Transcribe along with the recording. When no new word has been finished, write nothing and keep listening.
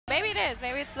is.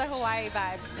 Maybe it's the Hawaii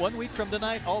vibes. 1 week from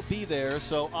tonight, I'll be there,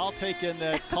 so I'll take in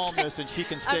that calmness and she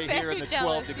can stay here in the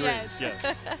jealous, 12 degrees.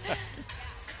 Yes.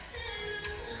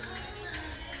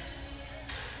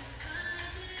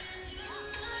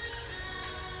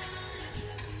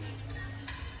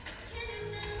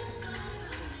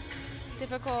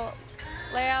 Difficult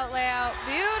layout,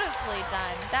 beautifully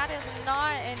done. That is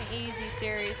not an easy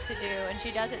series to do, and she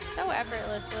does it so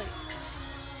effortlessly.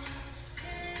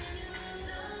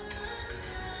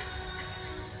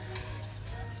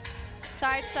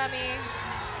 Side semi,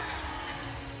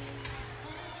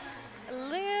 a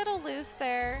little loose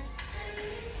there,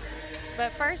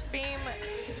 but first beam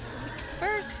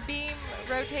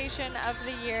rotation of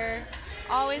the year.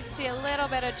 Always see a little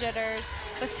bit of jitters,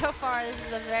 but so far this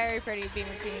is a very pretty beam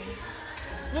routine.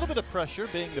 A little bit of pressure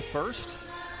being the first.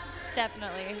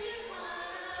 Definitely.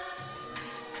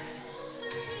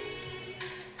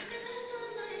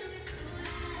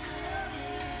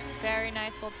 Very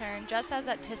nice full turn, just has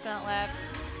that dismount left.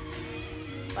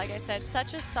 Like I said,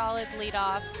 such a solid lead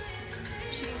off.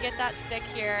 She can get that stick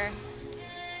here.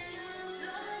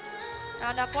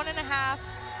 Round off 1.5,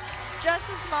 just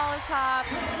as small as top.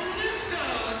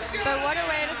 But what a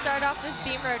way to start off this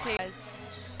beam rotation.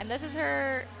 And this is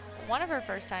one of her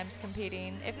first times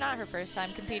competing, if not her first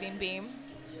time competing beam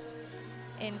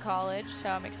in college, so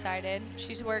I'm excited.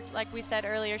 She's worked, like we said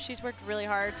earlier, she's worked really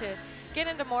hard to get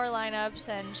into more lineups,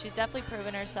 and she's definitely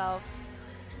proven herself.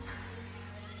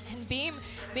 And beam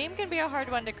can be a hard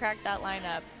one to crack that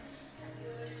lineup.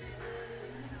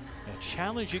 Yeah,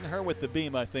 challenging her with the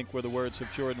beam, I think, were the words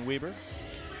of Jordan Weber.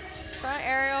 Front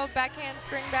aerial, backhand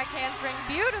spring,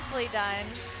 beautifully done.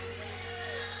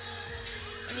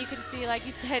 And you can see, like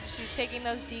you said, she's taking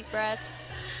those deep breaths.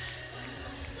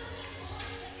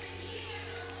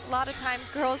 A lot of times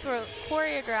girls will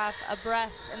choreograph a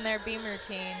breath in their beam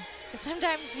routine, because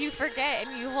sometimes you forget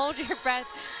and you hold your breath.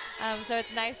 So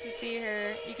it's nice to see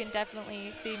her. You can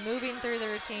definitely see moving through the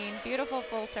routine. Beautiful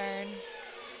full turn.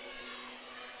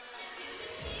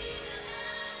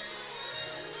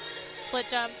 Split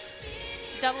jump,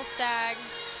 double stag.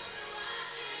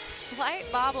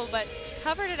 Slight bobble, but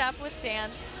covered it up with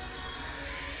dance.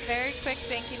 Very quick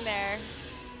thinking there.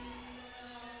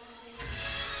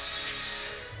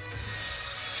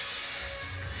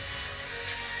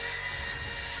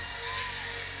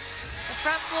 The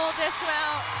front full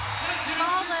dismount,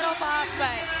 small little bop,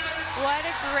 but what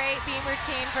a great beam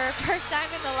routine for her first time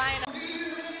in the lineup.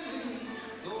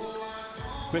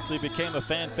 Quickly became a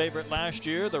fan favorite last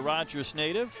year, the Rogers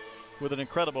native, with an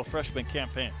incredible freshman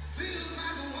campaign.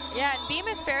 Yeah, and beam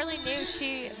is fairly new.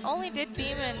 She only did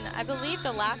beam in, I believe,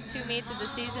 the last 2 meets of the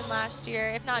season last year,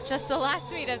 if not just the last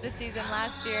meet of the season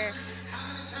last year.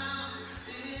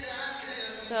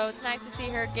 So it's nice to see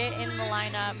her get in the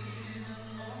lineup.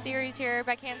 Series here,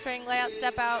 backhand swing, layout,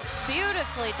 step out,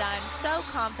 beautifully done, so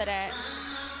confident.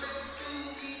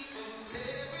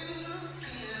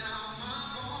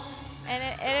 And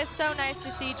it is so nice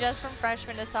to see, just from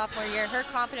freshman to sophomore year, her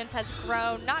confidence has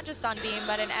grown, not just on beam,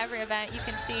 but in every event. You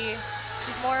can see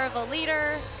she's more of a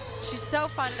leader. She's so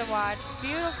fun to watch.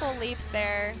 Beautiful leaps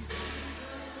there.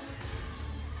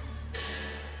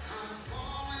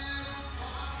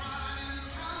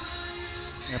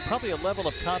 Yeah, probably a level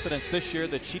of confidence this year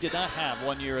that she did not have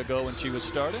 1 year ago when she was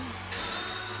starting.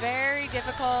 Very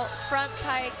difficult front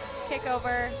pike kick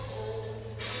over.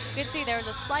 You can see there was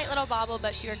a slight little bobble,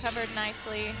 but she recovered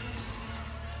nicely.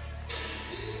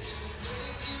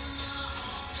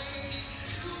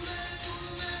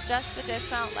 Just the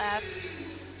dismount left.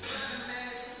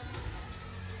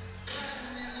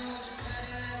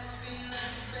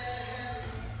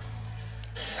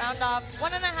 Round off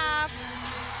 1.5.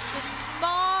 Just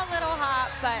small little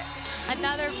hop, but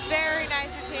another very nice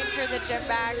routine for the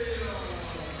GYMNASTICS.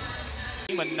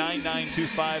 A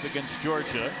 9.925 against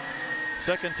Georgia.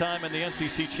 Second time in the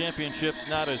NCC championships,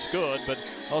 not as good, but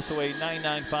also a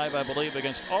 9.95, I believe,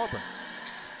 against Auburn.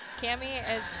 Cami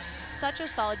is such a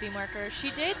solid beam worker.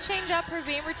 She did change up her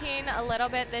beam routine a little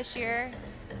bit this year,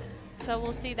 so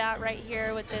we'll see that right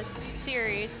here with this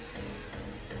series.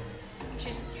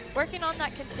 She's working on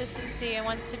that consistency and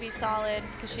wants to be solid,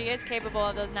 because she is capable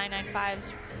of those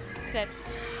 9.95s. Said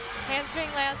handspring,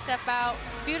 layout, step out,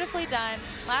 beautifully done.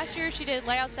 Last year she did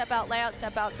layout, step out,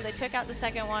 so they took out the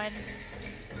second one.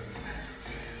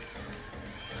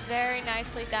 Very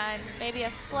nicely done. Maybe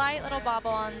a slight little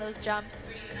bobble on those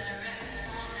jumps.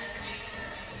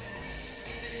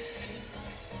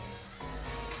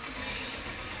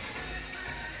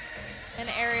 An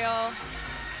aerial.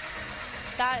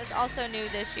 That is also new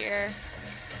this year,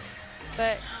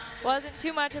 but wasn't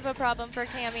too much of a problem for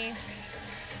Cami.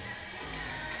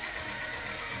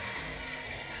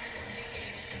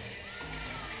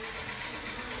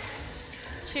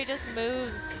 she just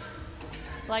moves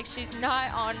like she's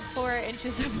not on 4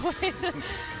 inches away.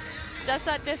 Just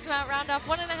that dismount round off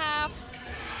 1.5.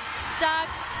 Stuck,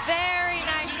 very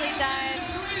nicely done.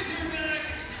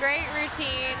 Great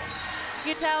routine.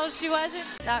 You can tell she wasn't,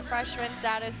 that freshman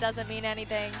status doesn't mean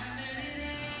anything.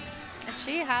 And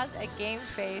she has a game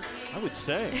face. I would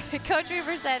say. Coach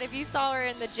Weaver said if you saw her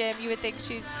in the gym, you would think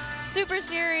she's super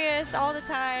serious all the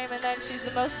time, and then she's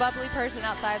the most bubbly person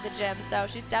outside of the gym, so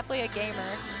she's definitely a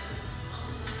gamer.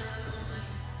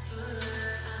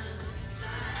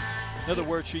 Another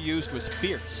word she used was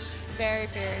fierce. Very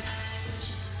fierce.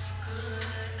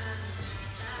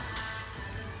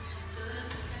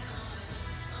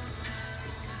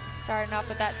 Starting off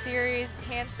with that series,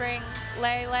 handspring,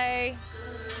 lay.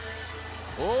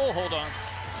 Oh, hold on.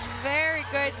 Very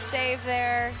good save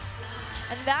there.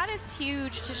 And that is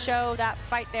huge to show that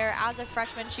fight there as a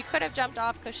freshman. She could have jumped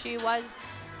off because she was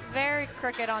very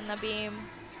crooked on the beam,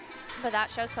 but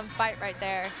that shows some fight right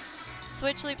there.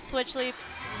 Switch leap,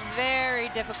 very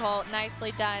difficult,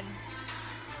 nicely done.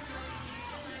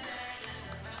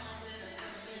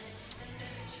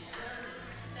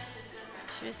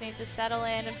 She just needs to settle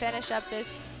in and finish up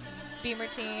this beam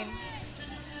routine.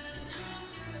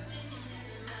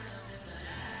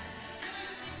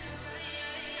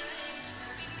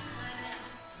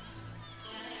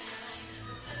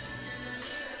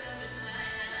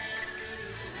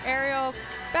 Aerial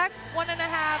back 1.5,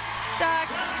 stuck.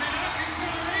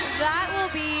 That will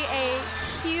be a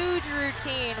huge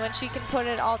routine when she can put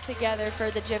it all together for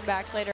the gym backs later.